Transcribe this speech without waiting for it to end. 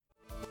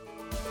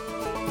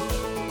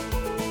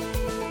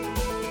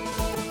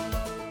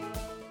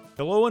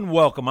Hello and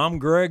welcome. I'm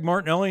Greg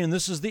Martinelli, and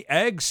this is the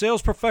Ag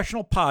Sales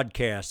Professional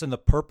Podcast. And the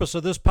purpose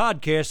of this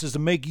podcast is to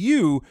make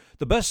you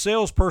the best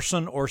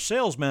salesperson or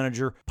sales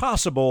manager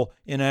possible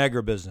in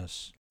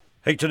agribusiness.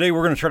 Hey, today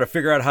we're going to try to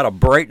figure out how to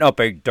brighten up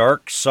a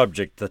dark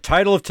subject. The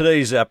title of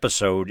today's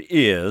episode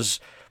is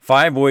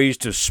 5 Ways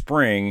to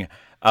Spring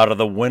Out of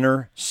the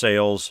Winter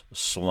Sales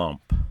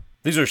Slump.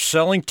 These are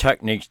selling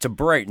techniques to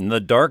brighten the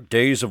dark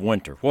days of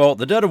winter. Well,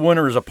 the dead of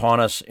winter is upon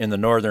us in the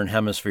northern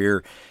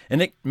hemisphere,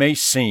 and it may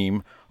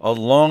seem a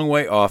long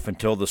way off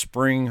until the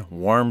spring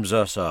warms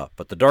us up.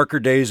 But the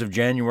darker days of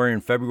January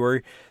and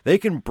February, they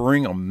can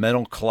bring a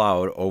mental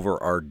cloud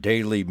over our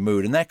daily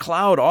mood. And that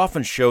cloud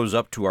often shows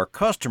up to our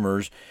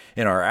customers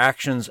in our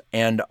actions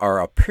and our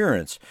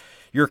appearance.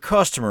 Your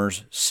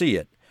customers see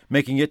it,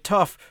 making it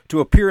tough to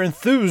appear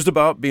enthused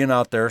about being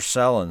out there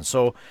selling.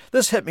 So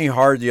this hit me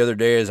hard the other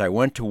day as I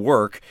went to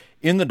work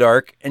in the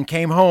dark and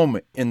came home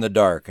in the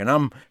dark. And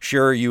I'm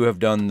sure you have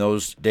done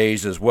those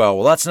days as well.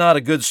 Well, that's not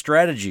a good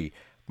strategy.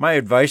 My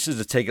advice is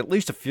to take at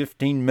least a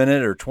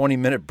 15-minute or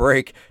 20-minute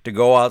break to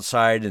go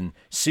outside and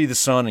see the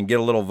sun and get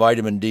a little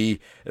vitamin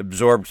D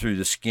absorbed through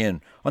the skin.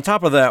 On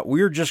top of that,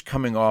 we're just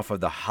coming off of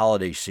the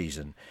holiday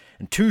season,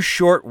 and 2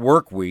 short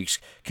work weeks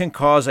can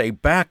cause a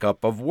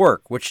backup of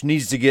work, which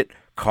needs to get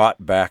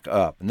caught back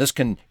up. And this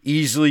can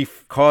easily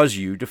cause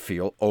you to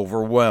feel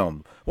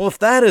overwhelmed. Well, if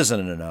that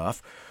isn't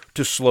enough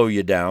to slow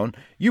you down,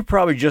 you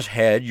probably just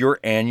had your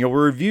annual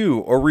review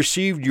or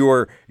received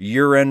your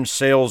year-end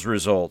sales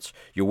results.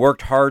 You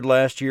worked hard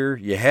last year,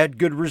 you had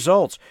good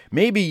results.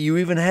 Maybe you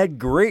even had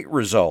great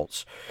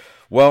results.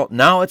 Well,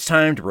 now it's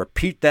time to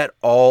repeat that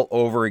all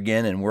over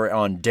again, and we're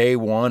on day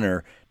 1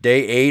 or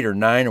day 8 or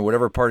 9 or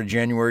whatever part of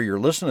January you're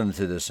listening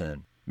to this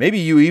in. Maybe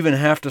you even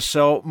have to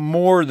sell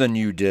more than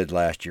you did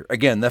last year.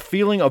 Again, the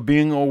feeling of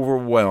being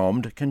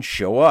overwhelmed can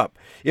show up.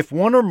 If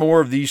one or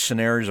more of these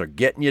scenarios are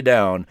getting you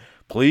down,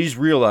 please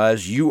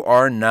realize you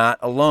are not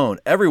alone.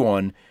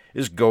 Everyone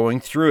is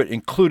going through it,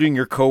 including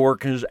your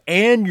coworkers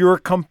and your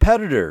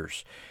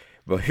competitors.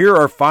 But here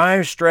are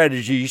 5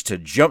 strategies to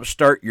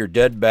jumpstart your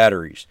dead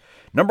batteries.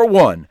 Number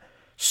 1,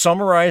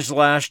 summarize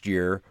last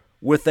year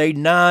with a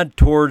nod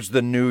towards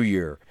the new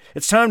year.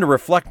 It's time to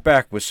reflect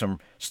back with some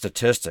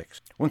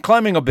statistics. When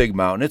climbing a big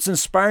mountain, it's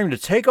inspiring to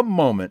take a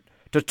moment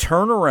to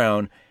turn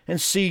around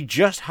and see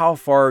just how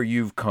far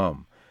you've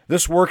come.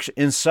 This works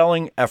in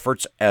selling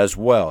efforts as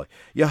well.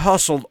 You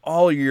hustled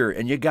all year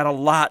and you got a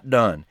lot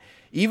done.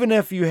 Even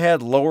if you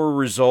had lower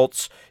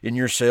results in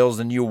your sales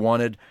than you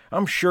wanted,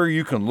 I'm sure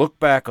you can look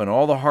back on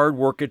all the hard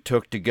work it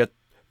took to get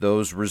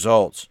those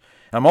results.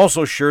 I'm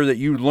also sure that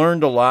you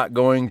learned a lot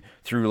going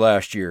through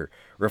last year.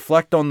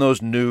 Reflect on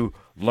those new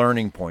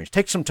learning points.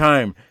 Take some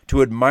time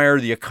to admire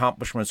the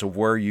accomplishments of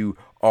where you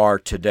are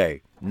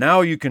today.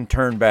 Now you can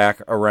turn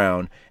back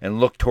around and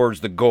look towards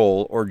the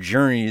goal or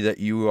journey that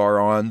you are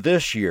on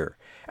this year.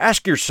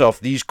 Ask yourself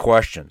these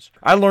questions.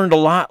 I learned a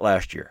lot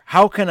last year.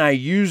 How can I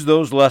use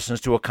those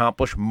lessons to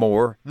accomplish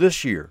more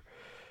this year?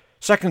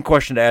 Second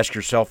question to ask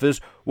yourself is,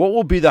 what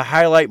will be the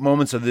highlight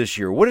moments of this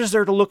year? What is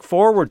there to look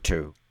forward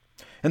to?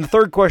 And the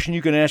third question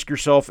you can ask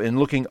yourself in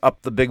looking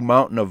up the big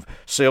mountain of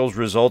sales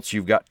results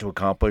you've got to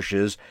accomplish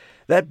is,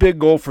 that big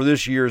goal for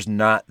this year is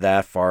not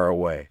that far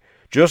away.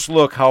 Just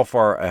look how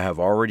far I have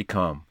already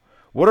come.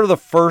 What are the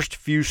first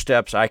few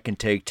steps I can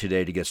take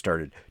today to get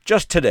started?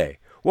 Just today.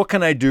 What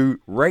can I do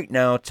right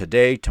now,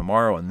 today,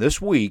 tomorrow, and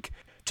this week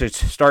to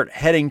start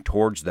heading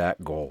towards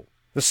that goal?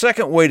 The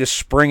second way to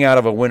spring out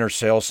of a winter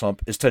sales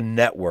slump is to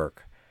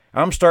network.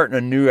 I'm starting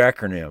a new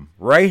acronym.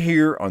 Right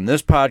here on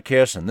this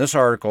podcast and this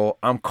article,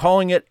 I'm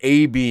calling it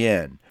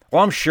ABN.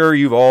 Well, I'm sure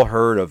you've all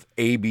heard of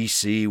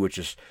ABC,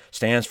 which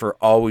stands for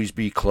Always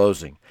Be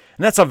Closing.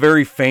 And that's a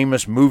very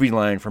famous movie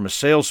line from a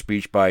sales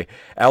speech by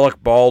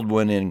Alec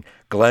Baldwin and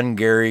Glenn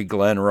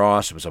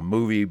Ross. It was a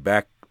movie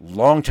back a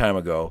long time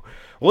ago.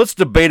 Well, it's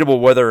debatable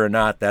whether or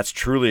not that's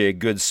truly a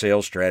good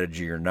sales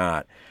strategy or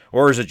not.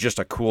 Or is it just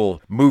a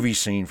cool movie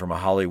scene from a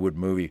Hollywood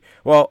movie?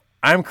 Well,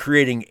 I'm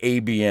creating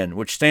ABN,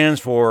 which stands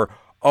for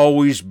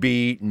Always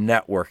Be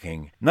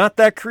Networking. Not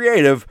that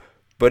creative,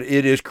 but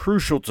it is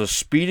crucial to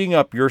speeding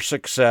up your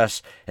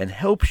success and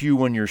helps you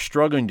when you're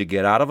struggling to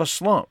get out of a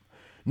slump.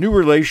 New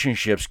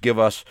relationships give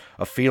us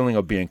a feeling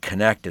of being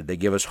connected. They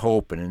give us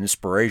hope and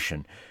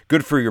inspiration.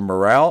 Good for your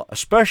morale,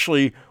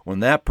 especially when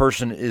that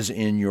person is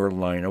in your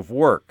line of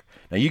work.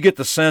 Now, you get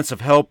the sense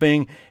of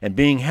helping and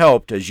being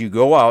helped as you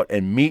go out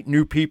and meet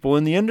new people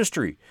in the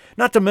industry,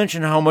 not to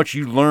mention how much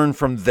you learn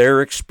from their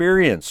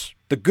experience.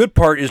 The good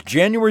part is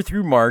January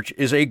through March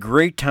is a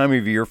great time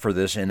of year for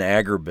this in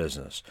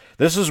agribusiness.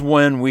 This is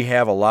when we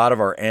have a lot of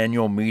our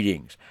annual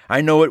meetings.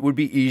 I know it would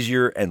be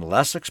easier and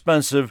less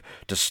expensive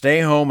to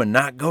stay home and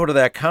not go to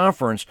that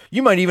conference.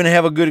 You might even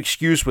have a good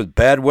excuse with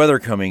bad weather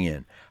coming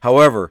in.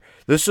 However,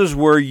 this is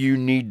where you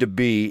need to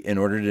be in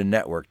order to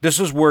network. This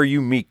is where you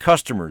meet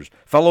customers,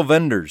 fellow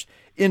vendors,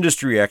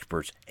 industry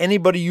experts,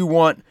 anybody you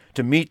want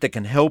to meet that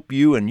can help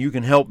you and you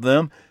can help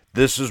them.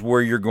 This is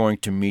where you're going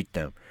to meet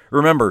them.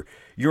 Remember,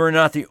 you are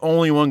not the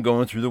only one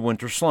going through the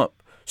winter slump.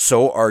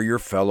 So are your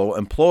fellow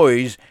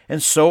employees,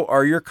 and so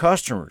are your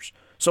customers.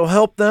 So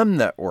help them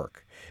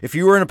network. If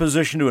you are in a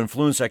position to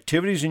influence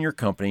activities in your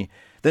company,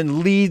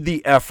 then lead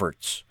the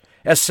efforts.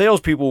 As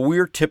salespeople, we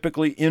are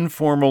typically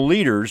informal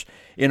leaders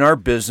in our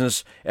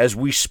business as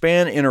we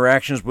span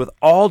interactions with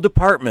all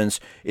departments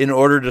in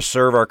order to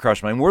serve our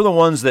customer. And we're the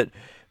ones that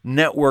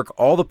network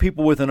all the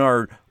people within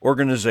our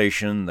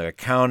organization, the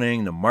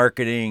accounting, the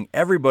marketing,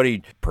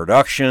 everybody,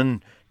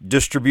 production,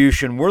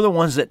 distribution. We're the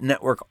ones that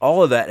network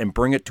all of that and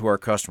bring it to our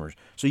customers.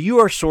 So you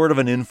are sort of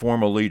an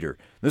informal leader.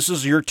 This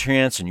is your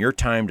chance and your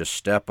time to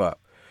step up.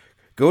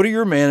 Go to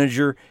your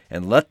manager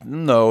and let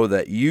them know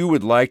that you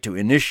would like to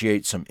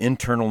initiate some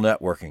internal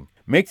networking.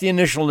 Make the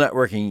initial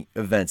networking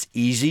events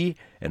easy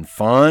and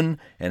fun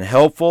and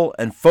helpful,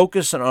 and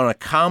focus on a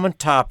common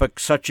topic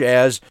such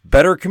as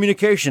better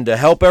communication to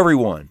help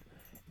everyone.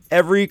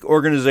 Every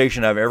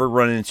organization I've ever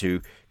run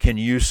into can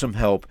use some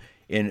help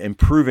in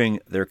improving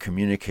their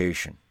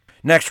communication.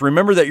 Next,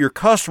 remember that your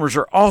customers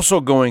are also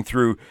going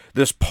through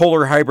this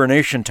polar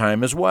hibernation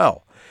time as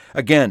well.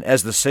 Again,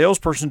 as the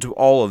salesperson to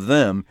all of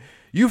them,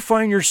 you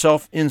find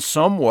yourself in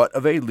somewhat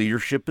of a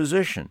leadership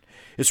position.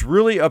 It's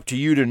really up to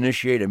you to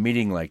initiate a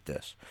meeting like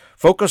this.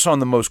 Focus on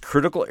the most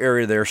critical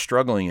area they're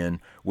struggling in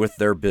with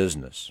their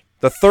business.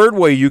 The third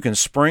way you can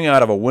spring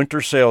out of a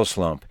winter sales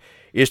slump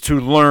is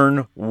to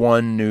learn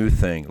one new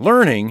thing.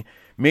 Learning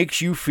makes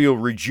you feel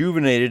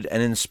rejuvenated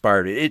and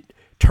inspired. It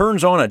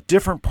turns on a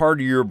different part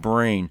of your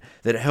brain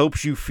that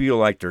helps you feel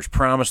like there's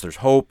promise, there's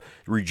hope,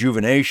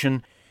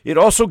 rejuvenation. It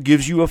also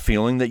gives you a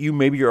feeling that you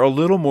maybe are a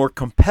little more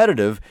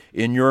competitive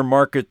in your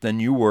market than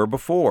you were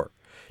before.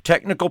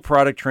 Technical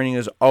product training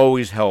is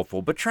always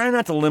helpful, but try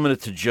not to limit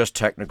it to just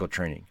technical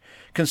training.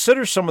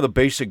 Consider some of the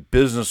basic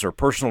business or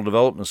personal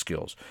development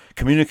skills.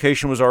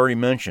 Communication was already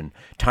mentioned.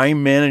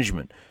 Time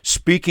management.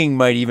 Speaking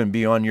might even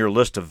be on your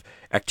list of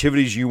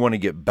activities you want to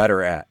get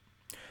better at.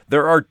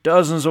 There are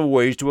dozens of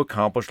ways to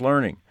accomplish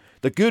learning.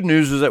 The good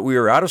news is that we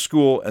are out of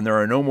school and there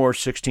are no more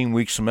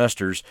 16-week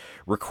semesters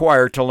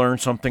required to learn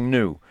something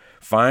new.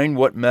 Find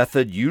what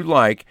method you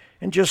like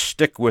and just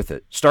stick with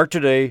it. Start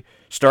today.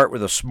 Start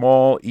with a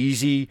small,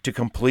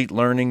 easy-to-complete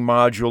learning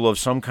module of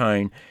some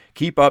kind.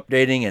 Keep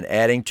updating and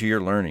adding to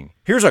your learning.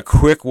 Here's a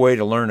quick way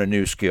to learn a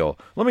new skill.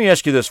 Let me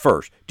ask you this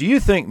first. Do you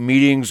think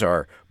meetings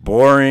are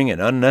boring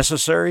and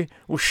unnecessary?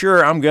 Well,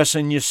 sure, I'm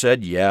guessing you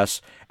said yes.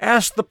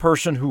 Ask the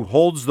person who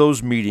holds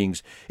those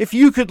meetings if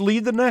you could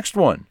lead the next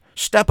one.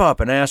 Step up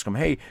and ask them,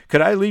 hey,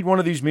 could I lead one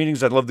of these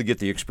meetings? I'd love to get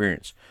the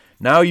experience.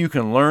 Now you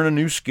can learn a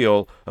new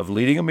skill of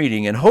leading a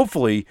meeting, and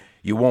hopefully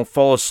you won't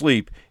fall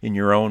asleep in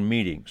your own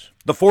meetings.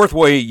 The fourth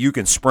way you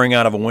can spring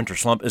out of a winter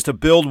slump is to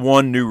build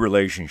one new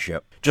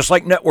relationship. Just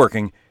like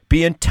networking,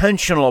 be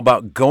intentional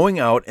about going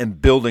out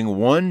and building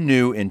one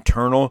new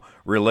internal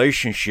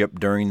relationship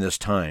during this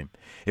time.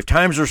 If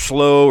times are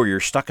slow or you're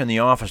stuck in the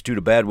office due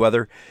to bad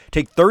weather,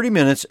 take 30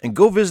 minutes and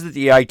go visit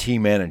the IT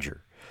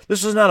manager.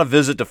 This is not a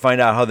visit to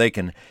find out how they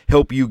can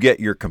help you get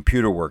your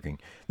computer working.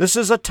 This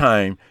is a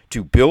time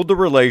to build the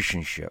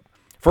relationship.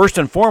 First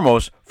and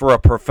foremost, for a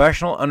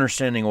professional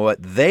understanding of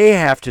what they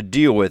have to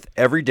deal with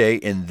every day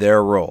in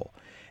their role.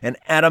 And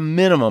at a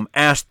minimum,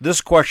 ask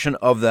this question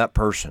of that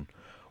person.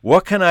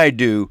 What can I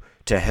do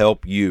to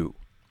help you?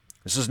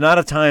 This is not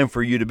a time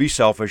for you to be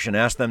selfish and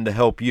ask them to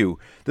help you.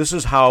 This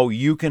is how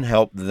you can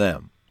help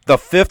them. The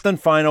fifth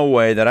and final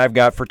way that I've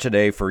got for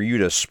today for you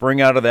to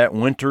spring out of that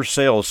winter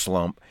sales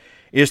slump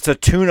is to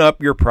tune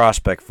up your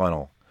prospect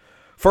funnel.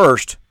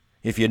 First,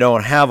 if you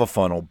don't have a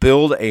funnel,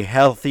 build a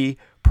healthy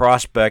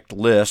prospect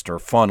list or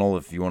funnel,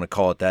 if you want to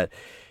call it that.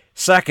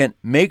 Second,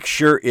 make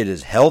sure it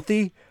is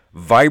healthy,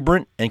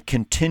 vibrant, and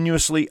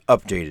continuously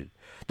updated.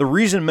 The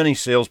reason many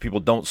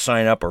salespeople don't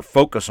sign up or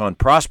focus on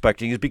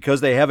prospecting is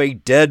because they have a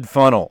dead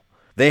funnel.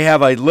 They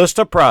have a list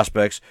of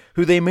prospects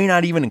who they may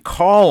not even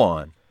call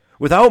on.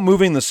 Without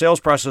moving the sales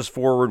process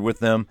forward with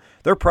them,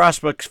 their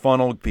prospects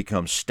funnel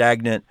becomes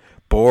stagnant,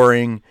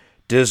 boring,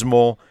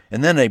 dismal,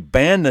 and then they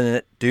abandon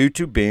it due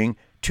to being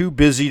too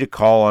busy to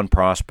call on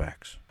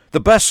prospects. The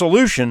best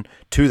solution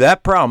to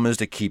that problem is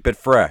to keep it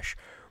fresh.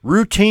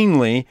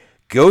 Routinely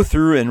go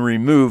through and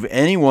remove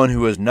anyone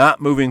who is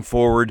not moving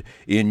forward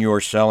in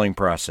your selling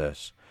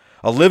process.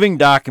 A living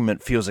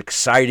document feels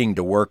exciting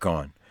to work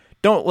on.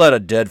 Don't let a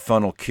dead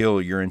funnel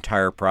kill your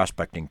entire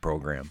prospecting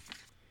program.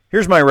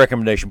 Here's my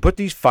recommendation. Put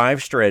these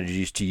 5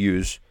 strategies to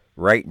use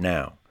right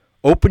now.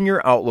 Open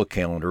your Outlook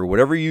calendar,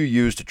 whatever you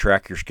use to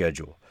track your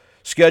schedule.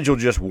 Schedule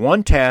just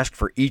one task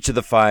for each of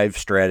the 5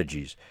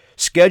 strategies.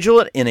 Schedule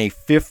it in a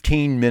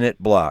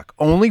 15-minute block.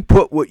 Only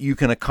put what you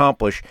can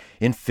accomplish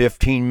in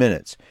 15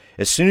 minutes.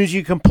 As soon as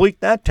you complete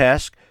that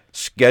task,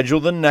 schedule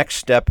the next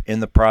step in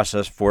the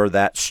process for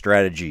that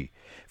strategy.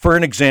 For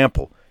an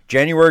example,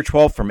 January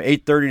 12th from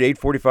 8:30 to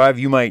 8:45,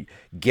 you might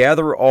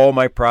gather all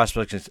my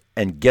prospects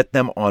and get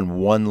them on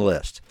one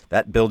list.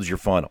 That builds your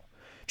funnel.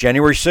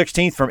 January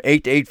 16th from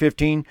 8 to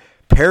 8:15,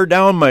 pare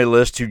down my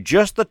list to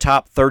just the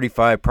top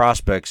 35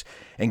 prospects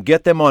and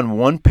get them on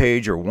one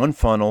page or one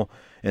funnel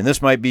And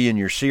this might be in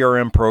your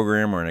CRM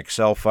program or an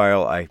Excel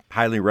file. I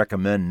highly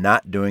recommend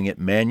not doing it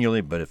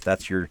manually, but if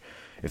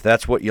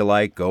that's what you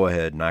like, go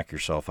ahead, knock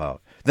yourself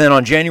out. Then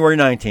on January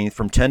 19th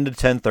from 10 to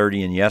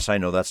 10:30, and yes, I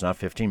know that's not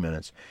 15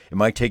 minutes. It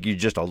might take you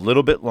just a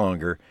little bit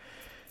longer.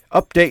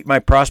 Update my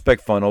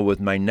prospect funnel with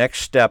my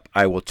next step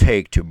I will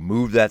take to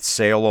move that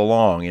sale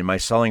along in my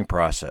selling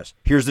process.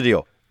 Here's the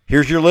deal.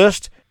 Here's your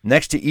list.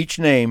 Next to each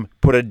name,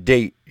 put a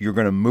date you're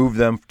going to move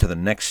them to the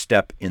next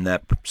step in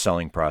that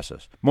selling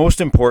process.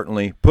 Most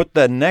importantly, put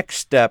the next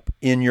step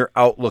in your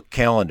Outlook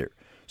calendar.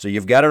 So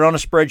you've got it on a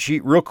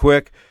spreadsheet real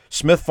quick.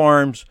 Smith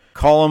Farms,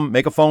 call them,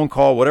 make a phone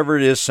call, whatever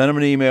it is, send them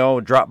an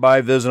email, drop by,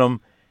 visit them,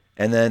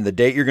 and then the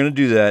date you're going to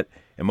do that.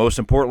 And most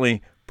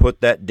importantly, put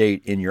that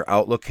date in your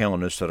Outlook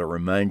calendar so that it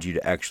reminds you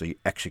to actually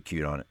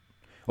execute on it.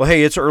 Well,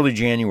 hey, it's early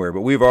January,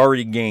 but we've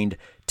already gained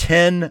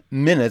 10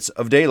 minutes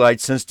of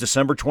daylight since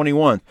December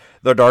 21st,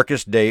 the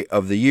darkest day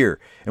of the year.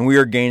 And we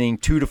are gaining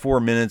 2 to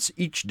 4 minutes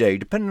each day,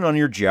 depending on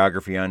your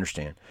geography, I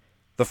understand.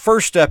 The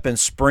first step in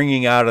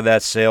springing out of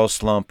that sales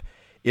slump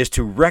is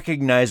to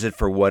recognize it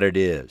for what it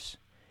is.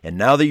 And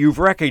now that you've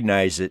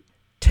recognized it,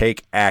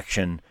 take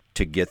action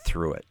to get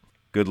through it.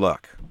 Good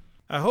luck.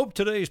 I hope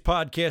today's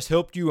podcast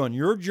helped you on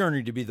your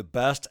journey to be the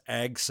best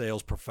ag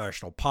sales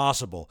professional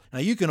possible. Now,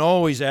 you can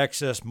always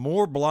access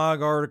more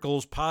blog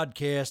articles,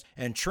 podcasts,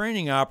 and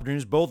training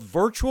opportunities, both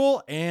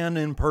virtual and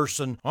in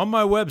person, on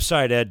my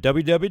website at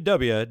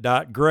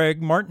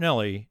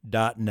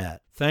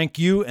www.gregmartinelli.net. Thank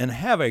you and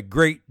have a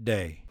great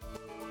day.